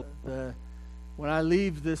when I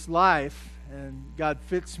leave this life and God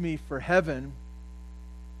fits me for heaven,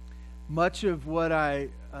 much of what I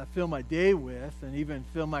fill my day with and even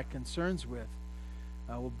fill my concerns with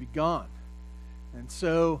will be gone. And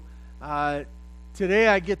so today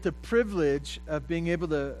I get the privilege of being able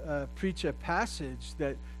to preach a passage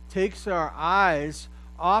that takes our eyes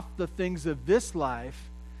off the things of this life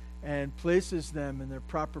and places them in their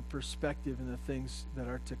proper perspective in the things that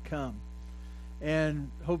are to come.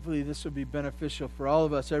 And hopefully this will be beneficial for all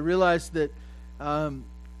of us. I realize that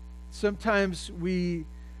sometimes we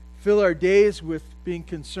fill our days with being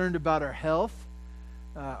concerned about our health,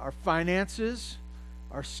 our finances,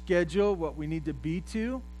 our schedule, what we need to be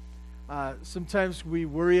to. Sometimes we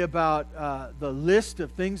worry about the list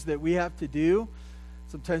of things that we have to do.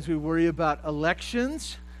 Sometimes we worry about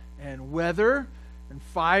elections and weather and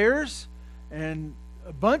fires and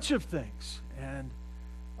a bunch of things. And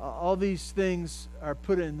all these things are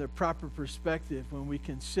put in their proper perspective when we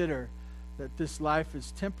consider that this life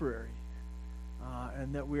is temporary.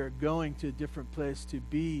 And that we are going to a different place to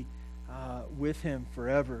be with Him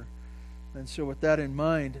forever. And so with that in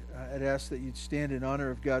mind, I'd ask that you'd stand in honor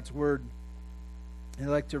of God's Word. And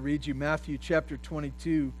I'd like to read you Matthew chapter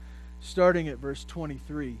 22, starting at verse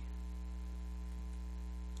 23.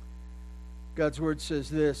 God's Word says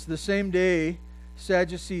this: "The same day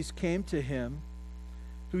Sadducees came to Him,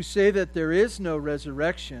 who say that there is no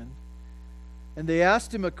resurrection, and they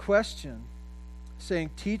asked Him a question,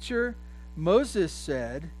 saying, 'Teacher, Moses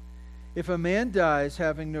said, if a man dies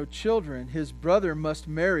having no children, his brother must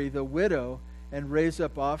marry the widow and raise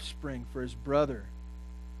up offspring for his brother.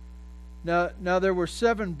 Now there were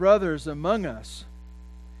 7 brothers among us.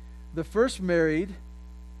 The first married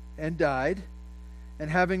and died, and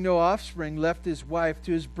having no offspring left his wife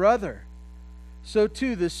to his brother. So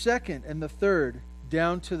too the second and the third,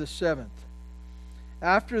 down to the 7th.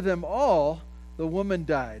 After them all, the woman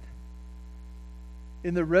died.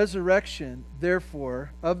 In the resurrection, therefore,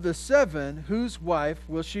 of the 7, whose wife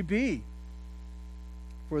will she be?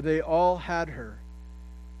 For they all had her.'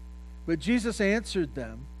 But Jesus answered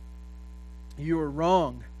them, 'You are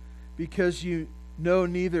wrong, because you know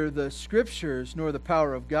neither the Scriptures nor the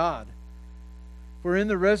power of God. For in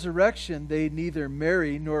the resurrection they neither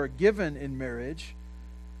marry nor are given in marriage,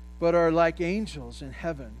 but are like angels in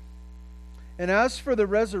heaven. And as for the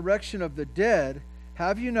resurrection of the dead,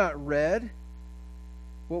 have you not read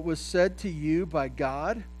what was said to you by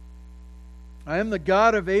God? I am the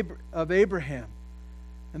God of Abraham,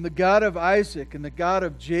 and the God of Isaac, and the God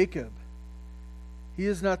of Jacob. He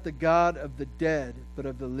is not the God of the dead, but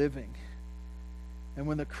of the living.' And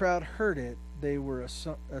when the crowd heard it, they were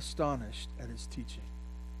astonished at His teaching."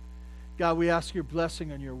 God, we ask your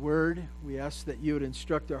blessing on your word. We ask that you would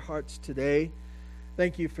instruct our hearts today.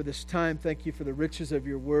 Thank you for this time. Thank you for the riches of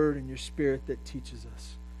your word and your Spirit that teaches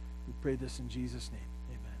us. We pray this in Jesus' name.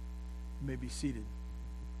 You may be seated.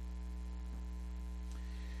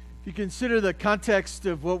 If you consider the context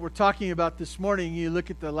of what we're talking about this morning, you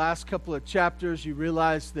look at the last couple of chapters, you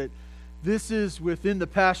realize that this is within the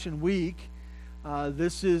Passion Week.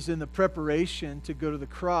 This is in the preparation to go to the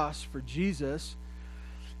cross for Jesus.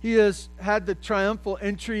 He has had the triumphal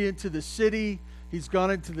entry into the city. He's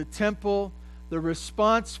gone into the temple. The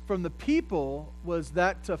response from the people was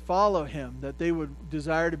that to follow him, that they would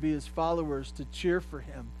desire to be his followers, to cheer for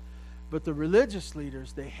him. But the religious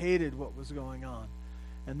leaders, they hated what was going on.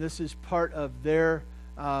 And this is part of their,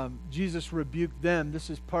 Jesus rebuked them. This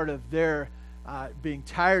is part of their being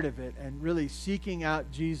tired of it and really seeking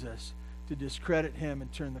out Jesus to discredit him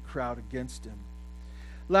and turn the crowd against him.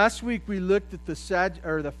 Last week we looked at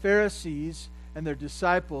the Pharisees and their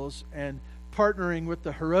disciples and partnering with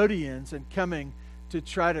the Herodians and coming to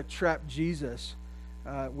try to trap Jesus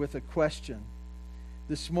with a question.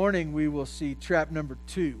 This morning we will see trap number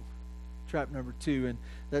 2. And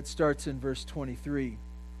that starts in verse 23.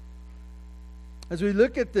 As we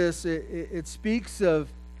look at this, it speaks of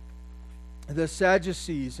the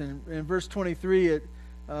Sadducees. And in verse 23,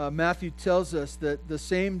 Matthew tells us that the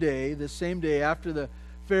same day after the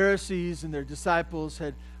Pharisees and their disciples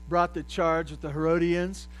had brought the charge with the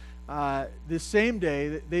Herodians, this same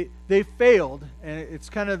day they failed. And it's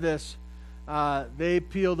kind of this, they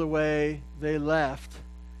peeled away, they left.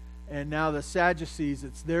 And now the Sadducees,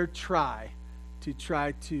 it's their try to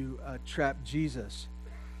trap Jesus.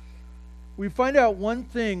 We find out one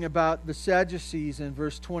thing about the Sadducees in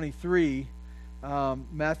verse 23.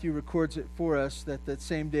 Matthew records it for us that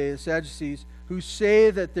same day the Sadducees, who say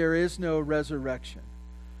that there is no resurrection.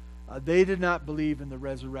 They did not believe in the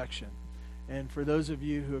resurrection. And for those of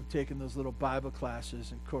you who have taken those little Bible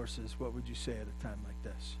classes and courses, what would you say at a time like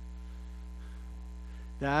this?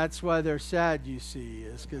 That's why they're sad, you see,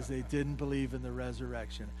 is because they didn't believe in the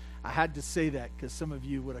resurrection. I had to say that because some of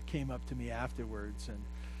you would have came up to me afterwards and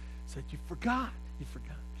said, you forgot.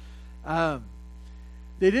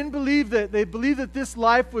 They didn't believe that. They believed that this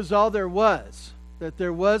life was all there was, that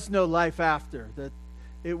there was no life after, that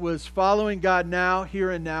it was following God now,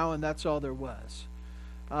 here and now, and that's all there was.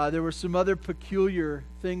 There were some other peculiar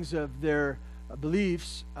things of their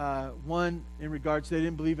beliefs. One, in regards, they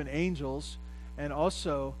didn't believe in angels, and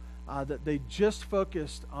also that they just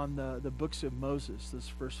focused on the books of Moses, those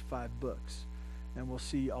first 5 books. And we'll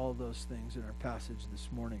see all those things in our passage this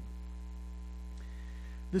morning.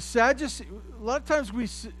 The Sadducees, a lot of times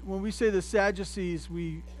when we say the Sadducees,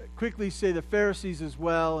 we quickly say the Pharisees as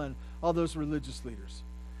well and all those religious leaders.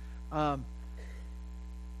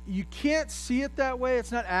 You can't see it that way.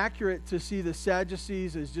 It's not accurate to see the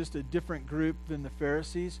Sadducees as just a different group than the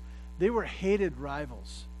Pharisees. They were hated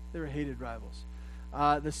rivals.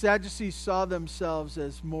 The Sadducees saw themselves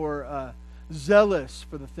as more zealous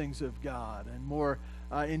for the things of God and more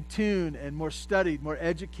in tune and more studied, more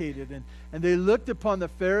educated. And they looked upon the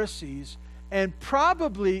Pharisees, and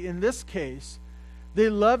probably in this case, they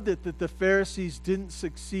loved it that the Pharisees didn't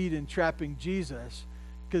succeed in trapping Jesus,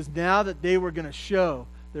 because now that they were going to show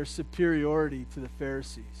their superiority to the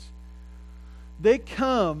Pharisees. They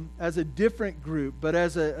come as a different group, but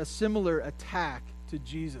as a similar attack to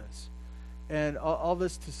Jesus. And all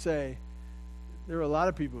this to say, there were a lot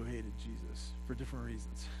of people who hated Jesus for different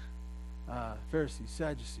reasons. Pharisees,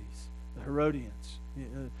 Sadducees, the Herodians.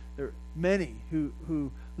 There were many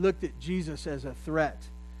who looked at Jesus as a threat.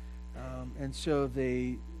 And so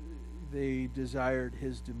they desired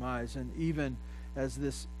his demise. And even as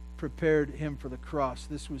this prepared him for the cross,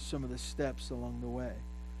 this was some of the steps along the way.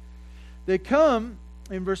 They come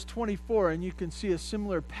in verse 24, and you can see a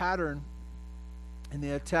similar pattern in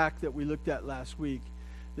the attack that we looked at last week.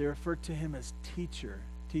 They refer to him as teacher.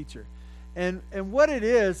 And what it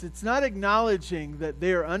is, it's not acknowledging that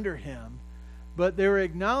they are under him, but they were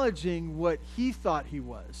acknowledging what he thought he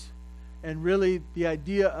was. And really the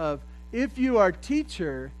idea of, if you are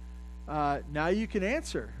teacher, now you can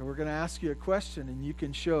answer. And we're going to ask you a question, and you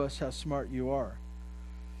can show us how smart you are.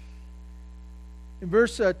 In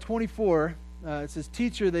verse 24, it says,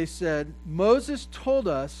 Teacher, they said, Moses told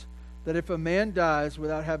us that if a man dies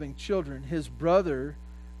without having children, his brother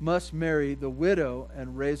must marry the widow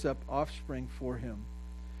and raise up offspring for him.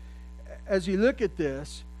 As you look at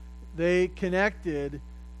this, they connected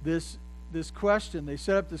this question. They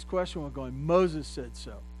set up this question with going, Moses said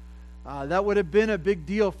so. That would have been a big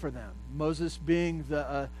deal for them. Moses being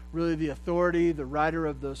really the authority, the writer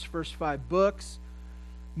of those first 5 books.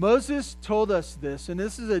 Moses told us this, and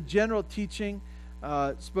this is a general teaching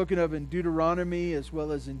spoken of in Deuteronomy as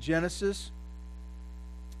well as in Genesis,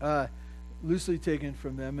 loosely taken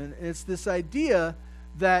from them. And it's this idea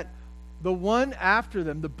that the one after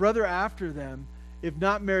them, the brother after them, if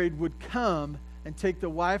not married, would come and take the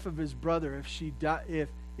wife of his brother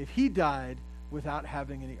if he died without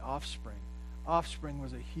having any offspring. Offspring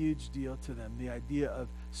was a huge deal to them, the idea of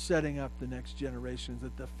setting up the next generations,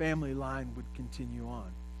 that the family line would continue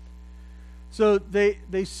on. So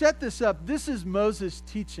they set this up. This is Moses'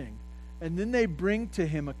 teaching. And then they bring to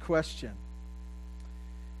him a question.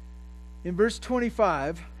 In verse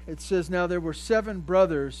 25, it says, Now there were 7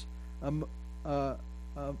 brothers among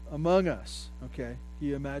us. Okay, can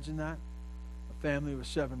you imagine that? A family with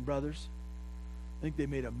 7 brothers. I think they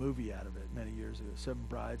made a movie out of it many years ago. 7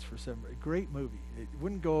 Brides for 7. A great movie. It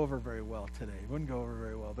wouldn't go over very well today. It wouldn't go over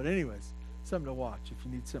very well. But anyways, something to watch if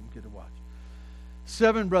you need something good to watch.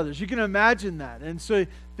 7 brothers. You can imagine that. And so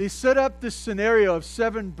they set up this scenario of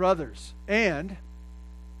 7 brothers. And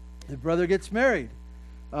the brother gets married.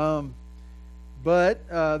 But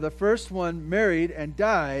the first one married and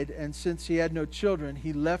died. And since he had no children,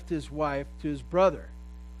 he left his wife to his brother.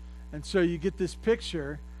 And so you get this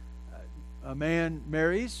picture. A man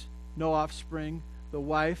marries, no offspring. The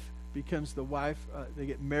wife becomes the wife. They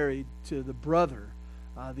get married to the brother.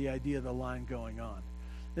 The idea of the line going on.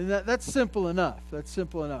 And that's simple enough. That's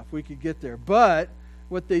simple enough. We could get there. But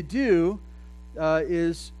what they do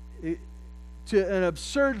is, to an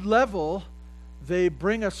absurd level, they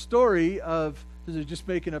bring a story of, because they're just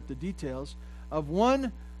making up the details, of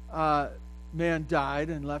one man died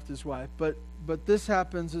and left his wife. But this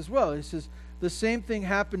happens as well. He says, the same thing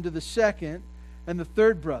happened to the second and the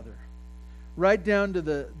third brother, right down to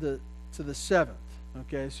the 7th.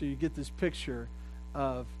 Okay, so you get this picture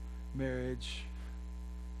of marriage,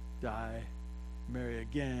 die, marry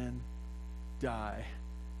again, die,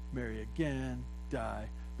 marry again, die.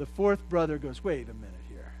 The 4th brother goes, wait a minute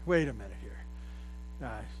here.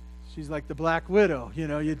 She's like the Black Widow.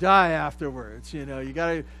 You die afterwards. You got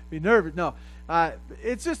to be nervous. No,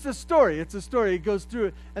 it's just a story. It's a story. It goes through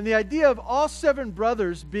it. And the idea of all 7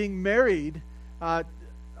 brothers being married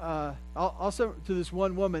also to this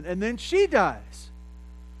one woman, and then she dies.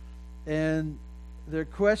 And their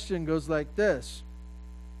question goes like this.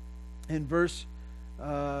 In verse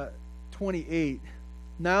 28,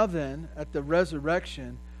 now then, at the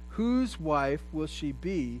resurrection, whose wife will she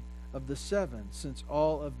be of the 7, since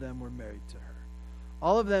all of them were married to her?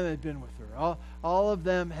 All of them had been with her. All of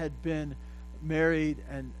them had been married,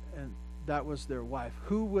 and that was their wife.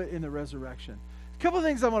 Who would in the resurrection? A couple of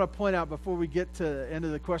things I want to point out before we get to the end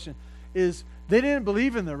of the question is they didn't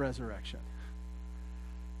believe in the resurrection.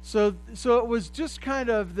 So it was just kind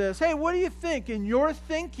of this, hey, what do you think? In your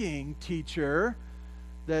thinking, teacher,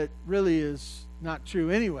 that really is not true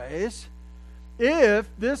anyways, if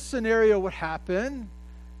this scenario would happen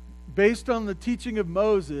based on the teaching of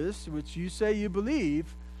Moses, which you say you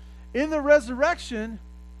believe, in the resurrection,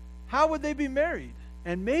 how would they be married?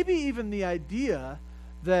 And maybe even the idea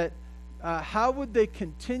that how would they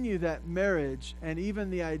continue that marriage, and even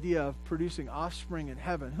the idea of producing offspring in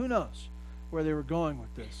heaven. Who knows where they were going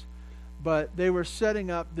with this? But they were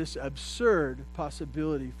setting up this absurd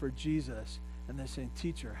possibility for Jesus, and they're saying,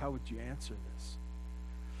 teacher, how would you answer this?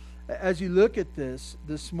 As you look at this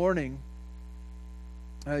morning,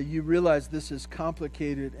 you realize this is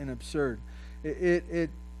complicated and absurd.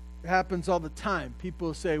 It happens all the time.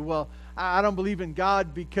 People say, well, I don't believe in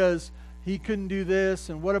God because he couldn't do this,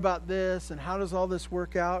 and what about this, and how does all this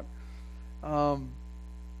work out?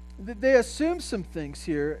 They assume some things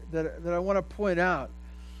here that I want to point out.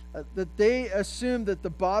 That they assume that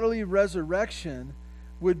the bodily resurrection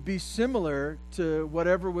would be similar to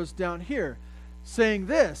whatever was down here. Saying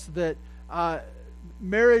this, that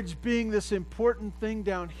marriage being this important thing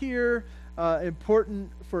down here,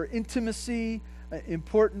 important for intimacy,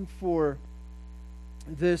 important for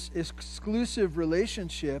this exclusive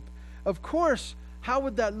relationship. Of course, how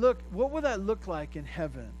would that look? What would that look like in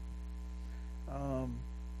heaven?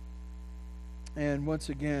 And once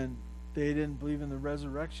again, they didn't believe in the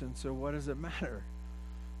resurrection, so what does it matter?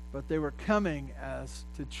 But they were coming as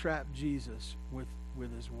to trap Jesus with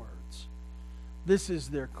his words. This is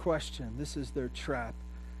their question. This is their trap.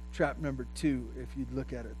 Trap number 2, if you'd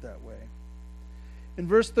look at it that way. In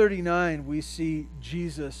verse 39, we see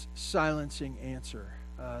Jesus' silencing answer.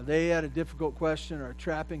 They had a difficult question or a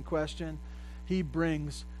trapping question. He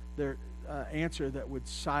brings their answer that would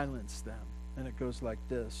silence them. And it goes like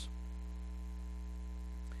this.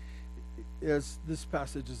 As this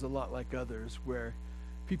passage is a lot like others, where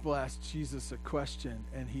people ask Jesus a question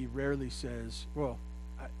and he rarely says, well,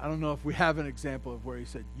 I don't know if we have an example of where he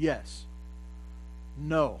said yes,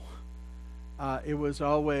 no. It was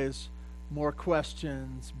always more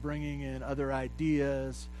questions, bringing in other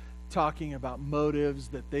ideas, talking about motives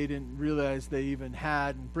that they didn't realize they even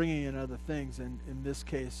had, and bringing in other things. And in this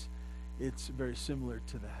case, it's very similar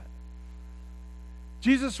to that.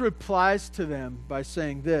 Jesus replies to them by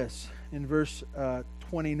saying this in verse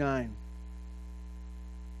 29.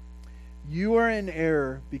 You are in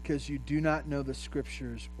error because you do not know the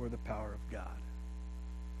Scriptures or the power of God.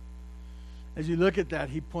 As you look at that,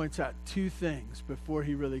 he points out 2 things before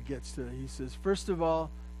he really gets to it. He says, first of all,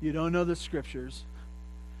 you don't know the Scriptures.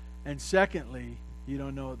 And secondly, you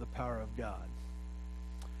don't know the power of God.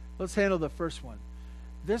 Let's handle the first one.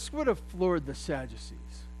 This would have floored the Sadducees.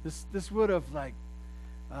 This would have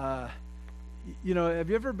have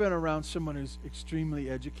you ever been around someone who's extremely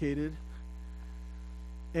educated?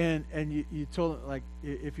 And you told them, like,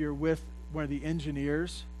 if you're with one of the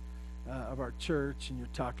engineers of our church and you're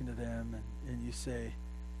talking to them and you say,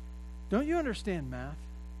 don't you understand math?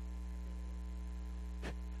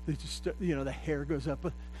 They just, the hair goes up.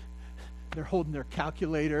 They're holding their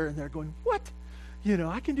calculator and they're going, what?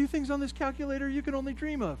 I can do things on this calculator you can only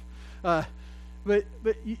dream of. But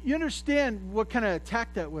you understand what kind of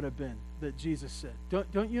attack that would have been that Jesus said.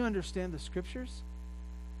 Don't you understand the Scriptures?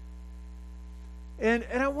 And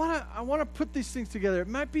I want to put these things together. It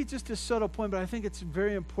might be just a subtle point, but I think it's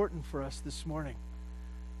very important for us this morning.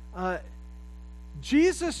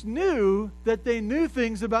 Jesus knew that they knew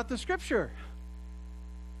things about the Scripture.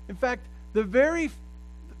 In fact, the very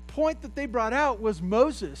point that they brought out was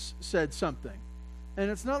Moses said something.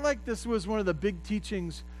 And it's not like this was one of the big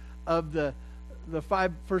teachings of the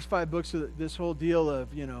first five books of this whole deal of,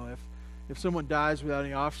 if someone dies without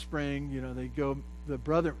any offspring, they go the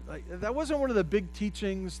brother. That wasn't one of the big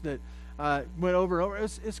teachings that went over and over.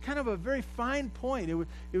 It's kind of a very fine point.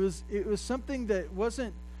 It was something that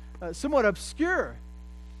wasn't somewhat obscure.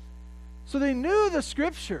 So they knew the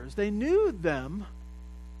Scriptures. They knew them.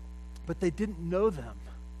 but they didn't know them.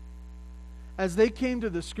 As they came to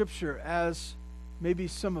the Scripture, as maybe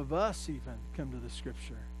some of us even come to the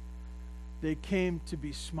Scripture, they came to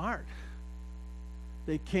be smart.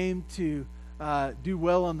 They came to do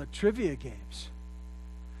well on the trivia games.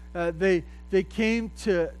 They came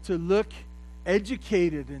to look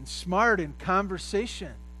educated and smart in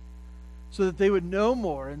conversation so that they would know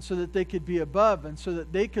more and so that they could be above and so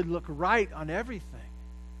that they could look right on everything.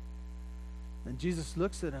 And Jesus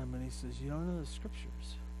looks at them and he says, you don't know the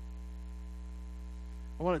Scriptures.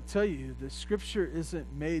 I want to tell you, the Scripture isn't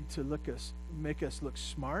made to make us look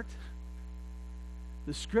smart.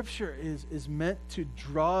 The Scripture is meant to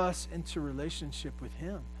draw us into relationship with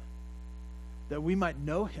Him, that we might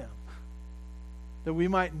know Him, that we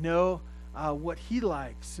might know what He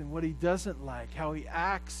likes and what He doesn't like, how He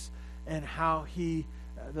acts and how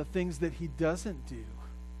the things that He doesn't do.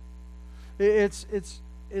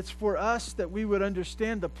 It's for us that we would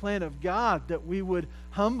understand the plan of God, that we would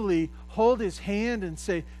humbly hold His hand and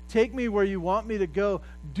say, take me where you want me to go.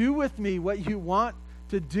 Do with me what you want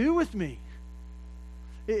to do with me.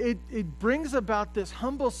 It brings about this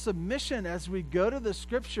humble submission as we go to the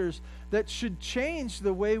Scriptures that should change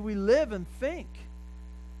the way we live and think.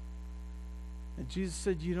 And Jesus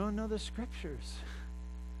said, you don't know the Scriptures.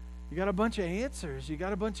 You got a bunch of answers. You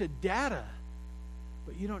got a bunch of data.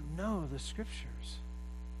 But you don't know the Scriptures.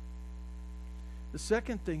 The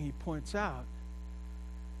second thing he points out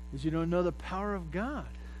is you don't know the power of God.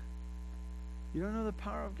 You don't know the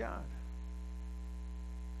power of God.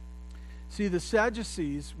 See, the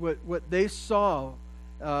Sadducees, what they saw,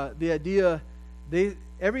 the idea,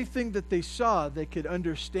 everything that they saw, they could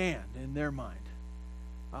understand in their mind.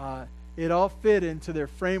 It all fit into their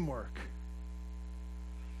framework.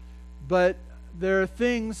 But there are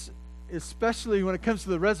things, especially when it comes to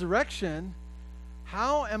the resurrection,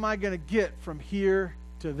 how am I going to get from here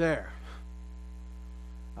to there?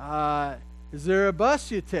 Is there a bus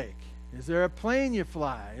you take? Is there a plane you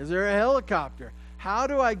fly? Is there a helicopter? How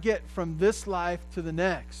do I get from this life to the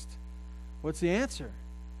next? What's the answer?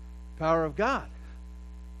 Power of God.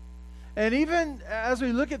 And even as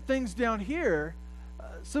we look at things down here,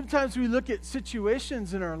 sometimes we look at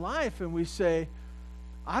situations in our life and we say,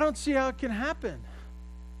 I don't see how it can happen.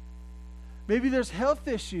 Maybe there's health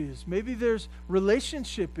issues. Maybe there's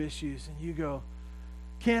relationship issues. And you go,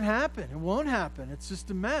 can't happen. It won't happen. It's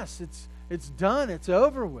just a mess. It's done. It's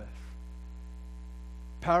over with.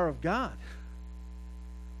 Power of God.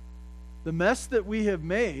 The mess that we have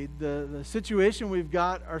made, the situation we've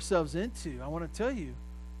got ourselves into, I want to tell you,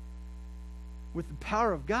 with the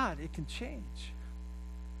power of God, it can change.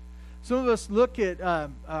 Some of us look at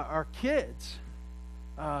our kids,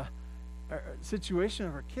 our situation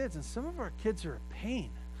of our kids, and some of our kids are a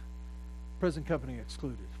pain. Present company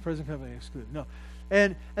excluded. Present company excluded. No.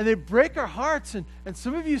 And they break our hearts, and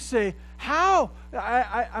some of you say, how?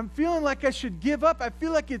 I'm feeling like I should give up. I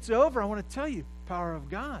feel like it's over. I want to tell you, power of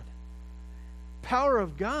God. Power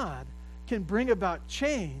of God can bring about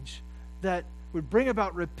change that would bring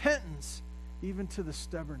about repentance even to the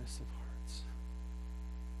stubbornness of hearts.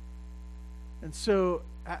 And so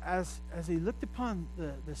as he looked upon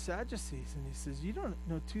the Sadducees, and he says, you don't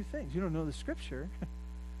know two things. You don't know the Scripture,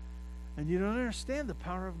 and you don't understand the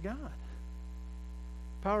power of God.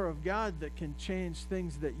 Power of God that can change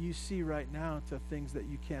things that you see right now to things that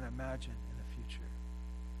you can't imagine in the future.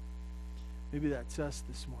 Maybe that's us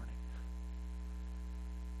this morning.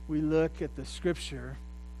 We look at the Scripture,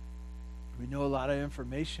 we know a lot of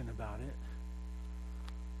information about it,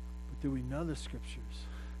 but do we know the Scriptures?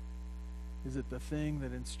 Is it the thing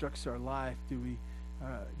that instructs our life? Do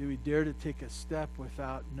we dare to take a step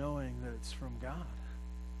without knowing that it's from God?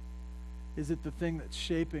 Is it the thing that's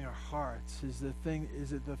shaping our hearts? Is it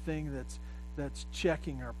the thing that's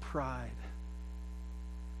checking our pride?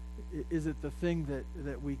 Is it the thing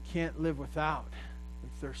that we can't live without, we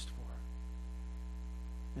thirst for?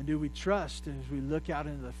 And do we trust, and as we look out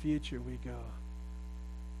into the future, we go,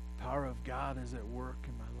 power of God is at work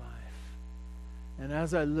in my life. And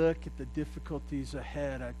as I look at the difficulties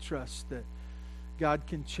ahead, I trust that God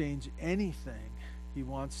can change anything He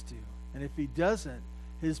wants to. And if He doesn't,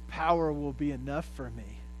 His power will be enough for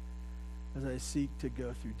me as I seek to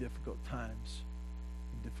go through difficult times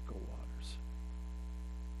and difficult waters.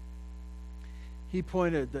 He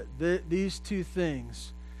pointed that these two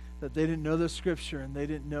things, that they didn't know the Scripture and they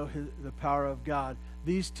didn't know the power of God,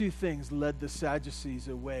 these two things led the Sadducees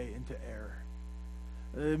away into error.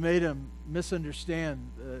 It made them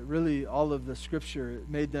misunderstand really all of the Scripture. It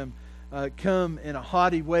made them come in a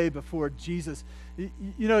haughty way before Jesus.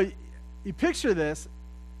 You picture this.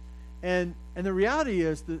 And the reality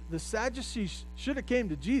is the Sadducees should have came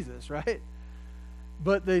to Jesus, right?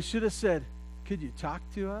 But they should have said, could you talk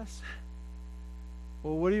to us?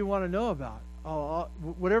 Well, what do you want to know about? Oh,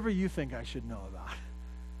 whatever you think I should know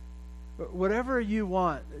about. Whatever you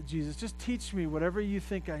want, Jesus, just teach me whatever you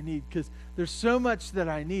think I need, because there's so much that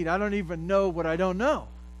I need. I don't even know what I don't know.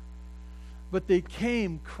 But they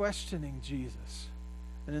came questioning Jesus.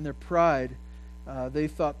 And in their pride, they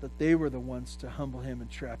thought that they were the ones to humble him and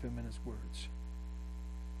trap him in his words.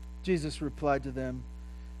 Jesus replied to them,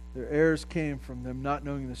 their errors came from them not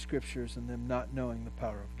knowing the Scriptures and them not knowing the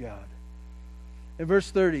power of God. In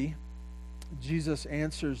verse 30, Jesus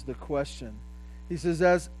answers the question. He says,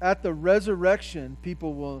 as at the resurrection,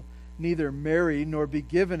 people will neither marry nor be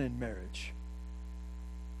given in marriage.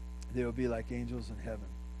 They will be like angels in heaven.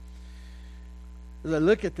 As I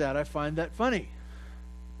look at that, I find that funny.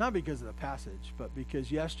 Not because of the passage, but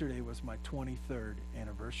because yesterday was my 23rd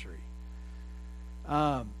anniversary.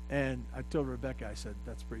 And I told Rebecca, I said,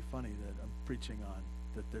 that's pretty funny that I'm preaching on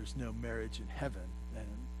that there's no marriage in heaven. And,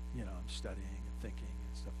 I'm studying and thinking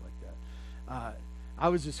and stuff like that. I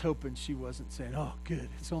was just hoping she wasn't saying, oh, good,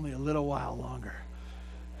 it's only a little while longer.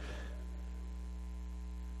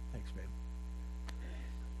 Thanks,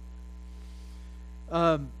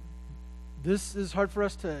 babe. This is hard for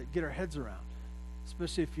us to get our heads around,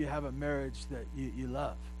 especially if you have a marriage that you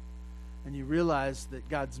love. And you realize that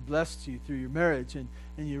God's blessed you through your marriage, and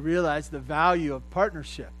you realize the value of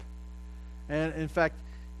partnership. And in fact,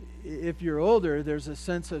 if you're older, there's a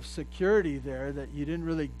sense of security there that you didn't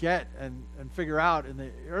really get and figure out in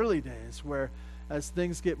the early days, where as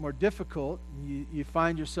things get more difficult, you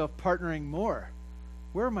find yourself partnering more.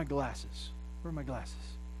 Where are my glasses? Where are my glasses?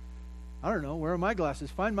 I don't know. Where are my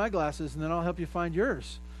glasses? Find my glasses, and then I'll help you find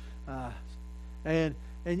yours. And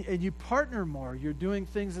you partner more. You're doing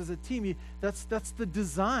things as a team. That's the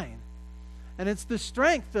design. And it's the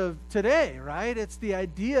strength of today, right? It's the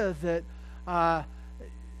idea that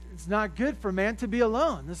it's not good for man to be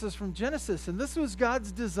alone. This is from Genesis, and this was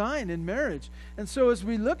God's design in marriage. And so as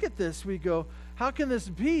we look at this, we go, how can this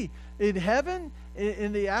be? In heaven,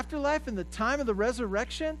 in the afterlife, in the time of the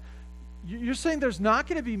resurrection, you're saying there's not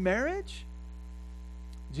going to be marriage?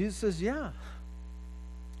 Jesus says, yeah.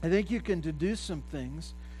 I think you can deduce some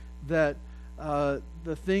things that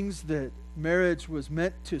the things that marriage was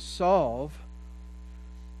meant to solve,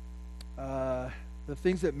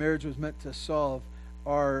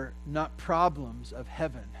 are not problems of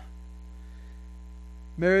heaven.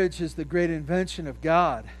 Marriage is the great invention of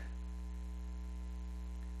God,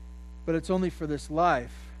 but it's only for this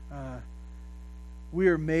life. We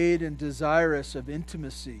are made and desirous of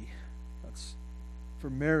intimacy. That's for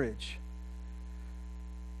marriage.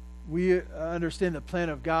 We understand the plan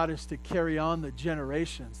of God is to carry on the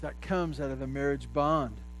generations. That comes out of the marriage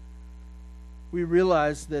bond. We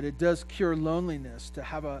realize that it does cure loneliness to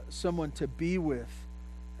have someone to be with,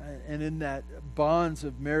 and in that bonds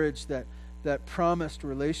of marriage, that promised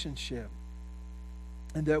relationship,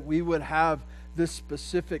 and that we would have this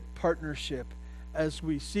specific partnership as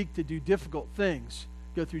we seek to do difficult things,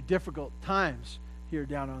 go through difficult times here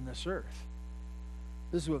down on this earth.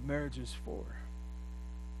 This is what marriage is for.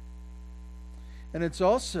 And it's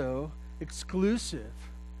also exclusive.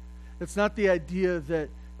 It's not the idea that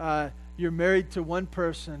you're married to one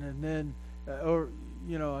person and then,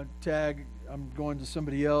 tag, I'm going to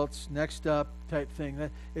somebody else, next up type thing.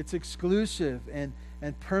 It's exclusive and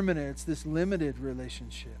permanent. It's this limited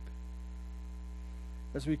relationship.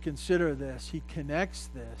 As we consider this, he connects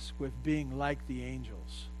this with being like the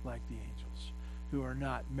angels, who are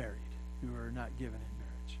not married, who are not given in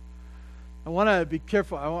marriage. I want to be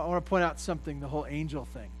careful. I want to point out something, the whole angel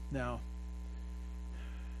thing. Now,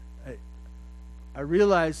 I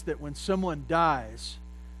realize that when someone dies,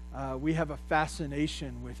 we have a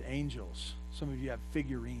fascination with angels. Some of you have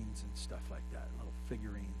figurines and stuff like that, little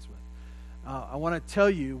figurines. I want to tell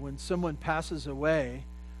you, when someone passes away,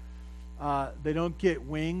 they don't get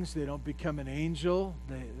wings. They don't become an angel.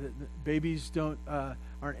 Babies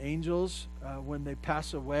aren't angels when they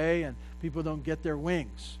pass away, and people don't get their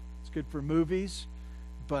wings. It's good for movies,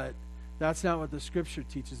 but that's not what the Scripture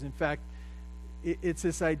teaches. In fact, it's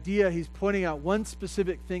this idea, he's pointing out one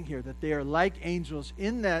specific thing here, that they are like angels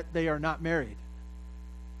in that they are not married.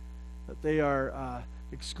 That they are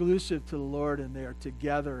exclusive to the Lord, and they are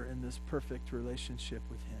together in this perfect relationship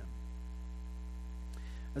with Him.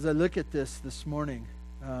 As I look at this morning,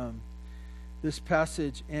 this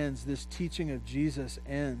passage ends, this teaching of Jesus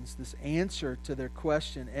ends, this answer to their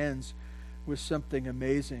question ends with something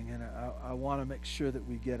amazing, and I want to make sure that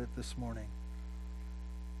we get it this morning.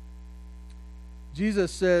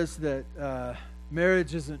 Jesus says that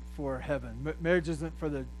Marriage isn't for heaven. Marriage isn't for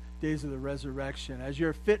the days of the resurrection. As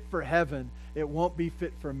you're fit for heaven, it won't be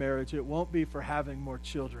fit for marriage. It won't be for having more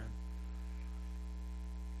children.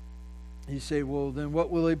 You say, well, then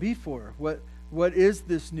what will it be for? What is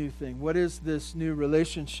this new thing? What is this new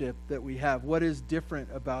relationship that we have? What is different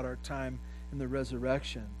about our time in the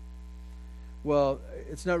resurrection? Well,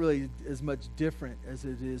 it's not really as much different as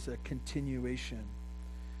it is a continuation,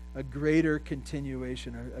 a greater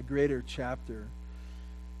continuation, a greater chapter.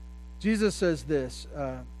 Jesus says this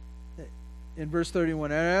in verse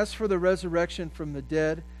 31, and as for the resurrection from the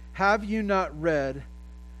dead, have you not read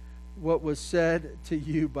what was said to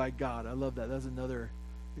you by God? I love that. That's another,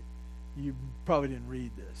 you probably didn't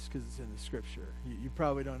read this because it's in the Scripture. You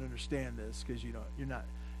probably don't understand this because you're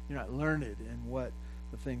not learned in what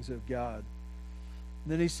the things of God.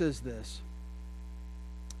 And then he says this,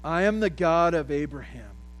 I am the God of Abraham,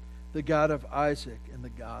 the God of Isaac, and the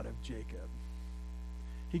God of Jacob.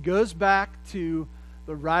 He goes back to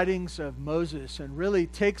the writings of Moses and really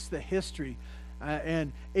takes the history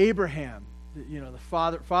and Abraham,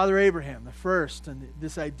 the father Abraham, the first, and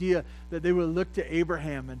this idea that they would look to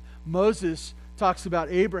Abraham. And Moses talks about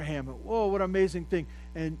Abraham. And, whoa, what an amazing thing.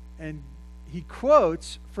 And he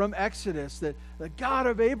quotes from Exodus that the God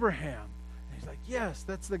of Abraham. And he's like, yes,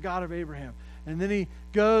 that's the God of Abraham. And then he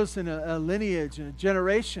goes in a lineage and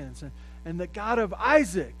generations. And the God of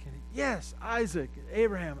Isaac. And yes, Isaac,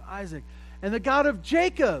 Abraham, Isaac. And the God of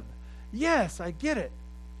Jacob. Yes, I get it.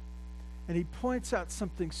 And he points out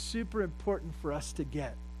something super important for us to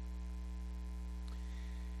get.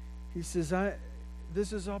 He says,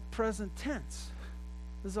 this is all present tense.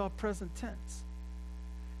 This is all present tense.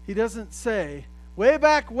 He doesn't say, way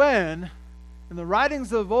back when, in the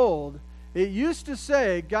writings of old, it used to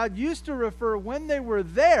say, God used to refer when they were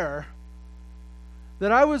there,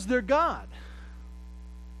 that I was their God.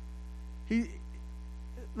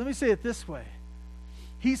 Let me say it this way.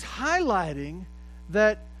 He's highlighting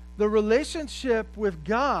that the relationship with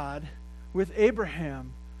God, with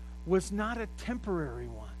Abraham, was not a temporary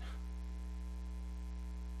one.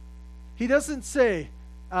 He doesn't say,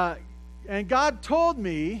 and God told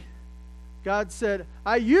me, God said,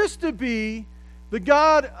 I used to be the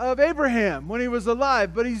God of Abraham when he was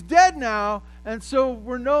alive, but he's dead now, and so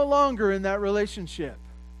we're no longer in that relationship.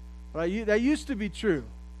 That used to be true.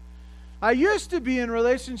 I used to be in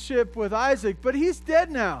relationship with Isaac, but he's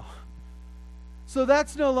dead now. So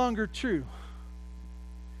that's no longer true.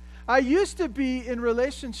 I used to be in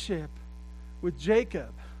relationship with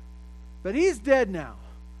Jacob, but he's dead now.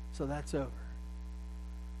 So that's over.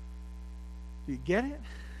 Do you get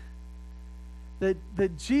it?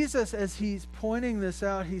 That Jesus, as he's pointing this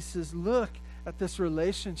out, he says, look at this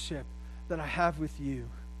relationship that I have with you.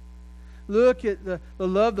 Look at the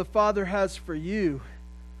love the Father has for you,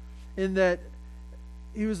 in that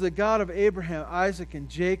he was the God of Abraham, Isaac, and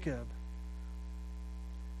Jacob.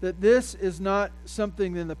 That this is not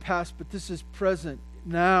something in the past, but this is present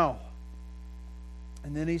now.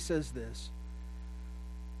 And then he says this.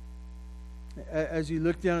 As you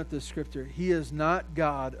look down at the scripture, he is not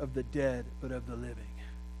God of the dead, but of the living.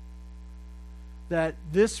 That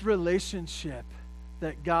this relationship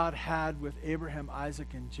that God had with Abraham, Isaac,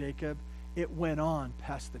 and Jacob, it went on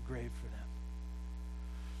past the grave for them.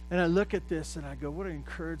 And I look at this and I go, what an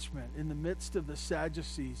encouragement in the midst of the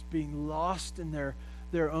Sadducees being lost in their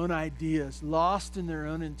own ideas, lost in their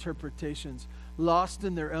own interpretations, lost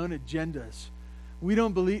in their own agendas.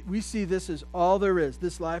 We see this as all there is.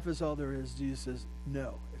 This life is all there is. Jesus says,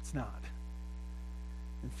 no, it's not.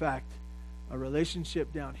 In fact, a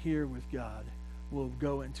relationship down here with God will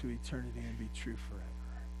go into eternity and be true forever.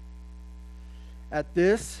 At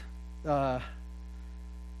this, I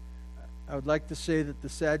would like to say that the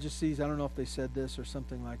Sadducees, I don't know if they said this or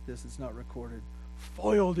something like this, it's not recorded,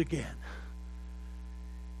 foiled again.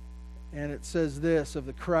 And it says this of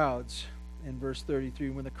the crowds in verse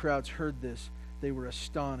 33, when the crowds heard this, they were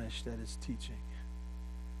astonished at his teaching.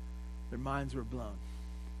 Their minds were blown.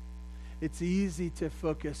 It's easy to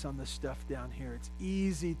focus on the stuff down here. It's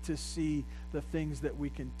easy to see the things that we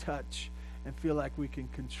can touch and feel like we can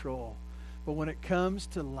control. But when it comes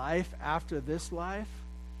to life after this life,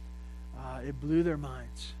 it blew their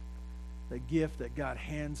minds. The gift that God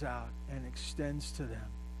hands out and extends to them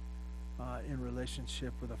in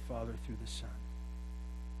relationship with the Father through the Son.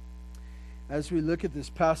 As we look at this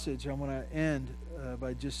passage, I want to end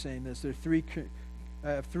by just saying this. There are I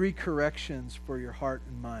have three corrections for your heart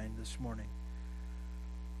and mind this morning.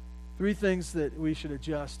 Three things that we should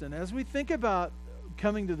adjust. And as we think about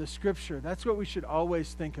coming to the Scripture, that's what we should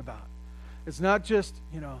always think about. It's not just,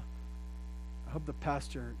 I hope the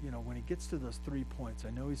pastor, when he gets to those 3 points, I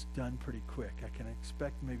know he's done pretty quick. I can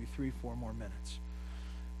expect maybe 3-4 more minutes.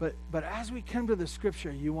 But as we come to the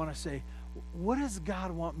scripture, you want to say, what does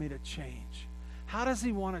God want me to change? How does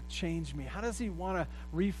he want to change me? How does he want to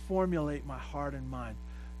reformulate my heart and mind?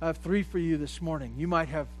 I have 3 for you this morning. You might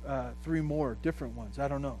have 3 more different ones. I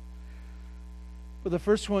don't know. But the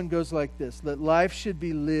first one goes like this: that life should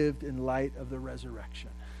be lived in light of the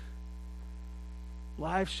resurrection.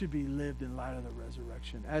 Life should be lived in light of the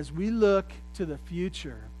resurrection. As we look to the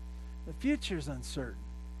future is uncertain.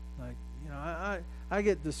 Like, I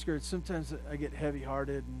get discouraged. Sometimes I get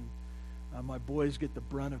heavy-hearted, and my boys get the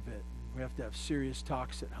brunt of it. We have to have serious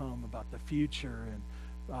talks at home about the future and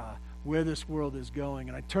where this world is going.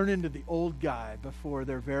 And I turn into the old guy before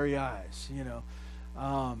their very eyes,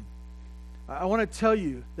 I want to tell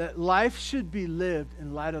you that life should be lived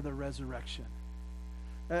in light of the resurrection.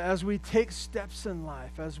 As we take steps in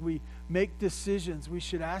life, as we make decisions, we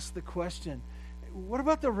should ask the question, what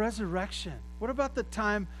about the resurrection? What about the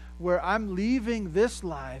time where I'm leaving this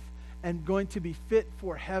life and going to be fit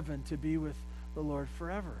for heaven to be with the Lord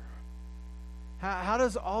forever? How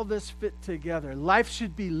does all this fit together? Life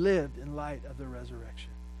should be lived in light of the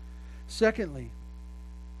resurrection. Secondly,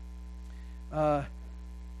 the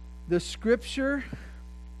Scripture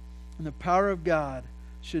and the power of God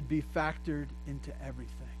should be factored into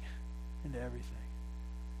everything.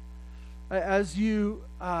 As you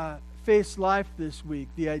face life this week,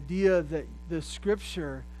 the idea that the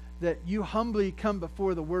Scripture, that you humbly come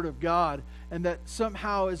before the Word of God and that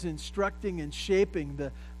somehow is instructing and shaping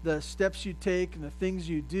the steps you take and the things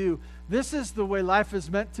you do, this is the way life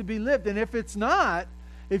is meant to be lived. And if it's not,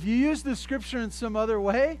 if you use the Scripture in some other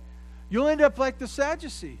way, you'll end up like the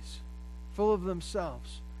Sadducees, full of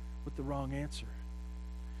themselves with the wrong answer.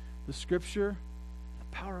 The Scripture, the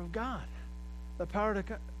power of God. The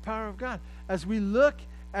power of God. As we look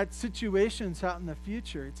at situations out in the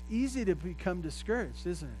future, it's easy to become discouraged,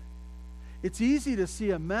 isn't it? It's easy to see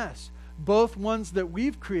a mess, both ones that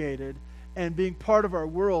we've created and being part of our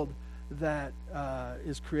world that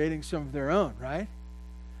is creating some of their own, right?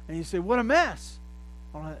 And you say, what a mess.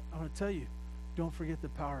 I want to tell you, don't forget the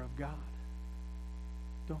power of God.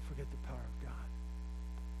 Don't forget the power of God.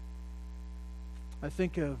 I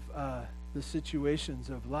think of the situations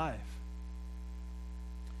of life.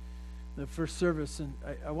 The first service, and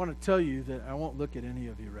I want to tell you that I won't look at any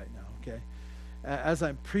of you right now, okay? As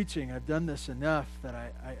I'm preaching, I've done this enough that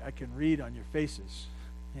I can read on your faces,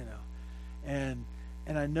 and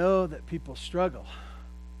I know that people struggle.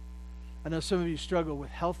 I know some of you struggle with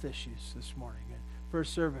health issues this morning. At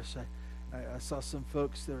first service, I saw some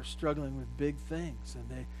folks that are struggling with big things,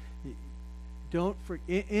 and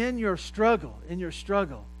in your struggle,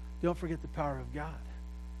 don't forget the power of God.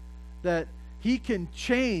 That He can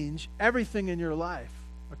change everything in your life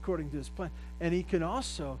according to His plan. And He can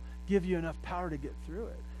also give you enough power to get through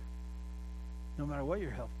it, no matter what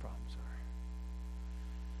your health problems are.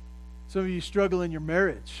 Some of you struggle in your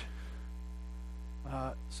marriage.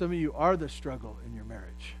 Some of you are the struggle in your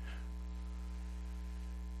marriage.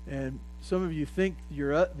 And some of you think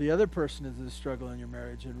you're the other person is the struggle in your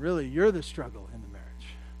marriage, and really you're the struggle in the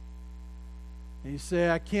marriage. And you say,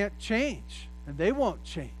 I can't change, and they won't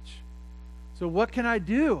change. So what can I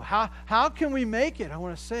do? How can we make it? I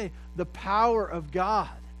want to say the power of God.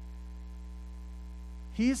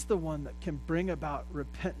 He's the one that can bring about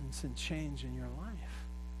repentance and change in your life.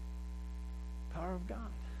 Power of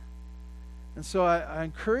God. And so I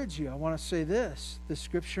encourage you, I want to say this: the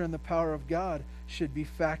Scripture and the power of God should be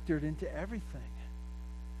factored into everything.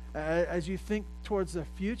 As you think towards the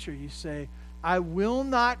future, you say, I will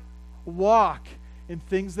not walk in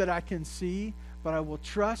things that I can see, but I will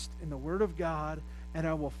trust in the Word of God, and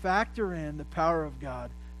I will factor in the power of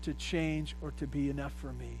God to change or to be enough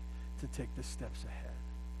for me to take the steps ahead.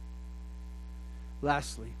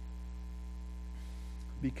 Lastly,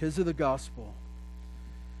 because of the gospel,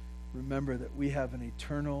 remember that we have an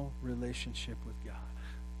eternal relationship with God.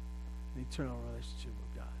 An eternal relationship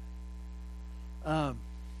with God.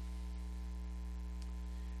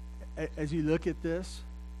 As you look at this,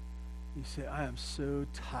 you say, I am so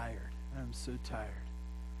tired. I am so tired.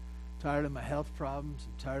 Tired of my health problems.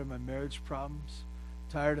 I'm tired of my marriage problems.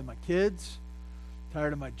 Tired of my kids.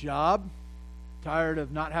 Tired of my job. Tired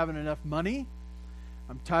of not having enough money.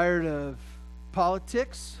 I'm tired of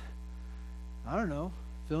politics. I don't know.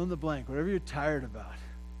 Fill in the blank. Whatever you're tired about.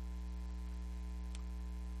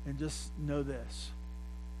 And just know this.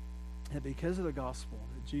 That because of the gospel,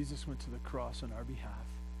 that Jesus went to the cross on our behalf,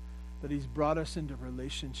 that He's brought us into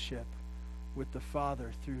relationship with the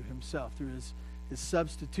Father through Himself, through his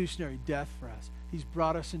substitutionary death for us. He's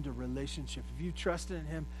brought us into relationship. If you trusted in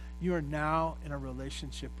him, you are now in a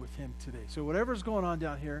relationship with him today. So whatever's going on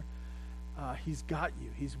down here, he's got you.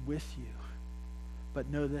 He's with you. But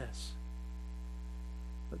know this,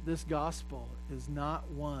 that this gospel is not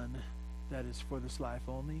one that is for this life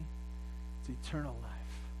only. It's eternal life.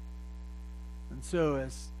 And so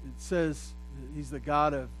as it says, he's the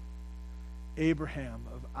God of Abraham,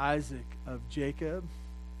 of Isaac, of Jacob.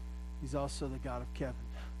 He's also the God of Kevin.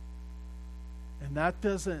 And that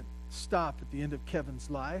doesn't stop at the end of Kevin's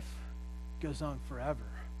life. It goes on forever.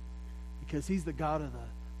 Because he's the God of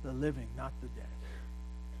the living, not the dead.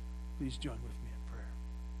 Please join with me in prayer.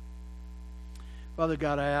 Father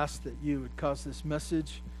God, I ask that you would cause this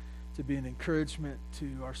message to be an encouragement to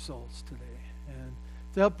our souls today and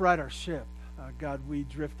to help right our ship. God, we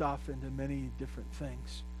drift off into many different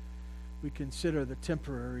things. We consider the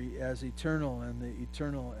temporary as eternal and the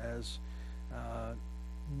eternal as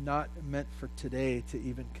not meant for today to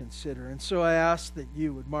even consider. And so I ask that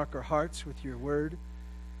you would mark our hearts with your word,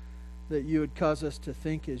 that you would cause us to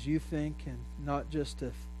think as you think and not just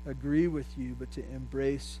to agree with you, but to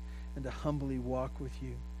embrace and to humbly walk with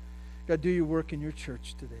you. God, do your work in your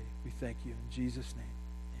church today. We thank you in Jesus' name.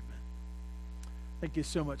 Amen. Thank you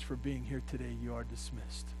so much for being here today. You are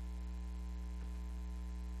dismissed.